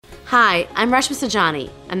Hi, I'm Reshma Saujani.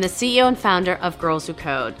 I'm the CEO and founder of Girls Who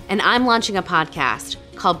Code, and I'm launching a podcast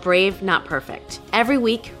called Brave Not Perfect. Every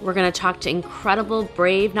week, we're going to talk to incredible,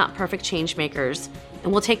 brave, not perfect changemakers,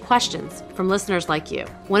 and we'll take questions from listeners like you.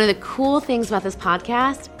 One of the cool things about this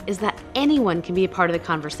podcast is that anyone can be a part of the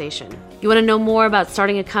conversation. You want to know more about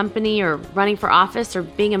starting a company or running for office or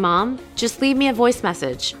being a mom? Just leave me a voice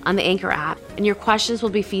message on the Anchor app, and your questions will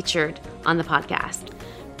be featured on the podcast.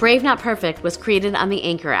 Brave Not Perfect was created on the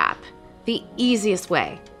Anchor app, the easiest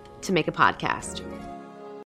way to make a podcast.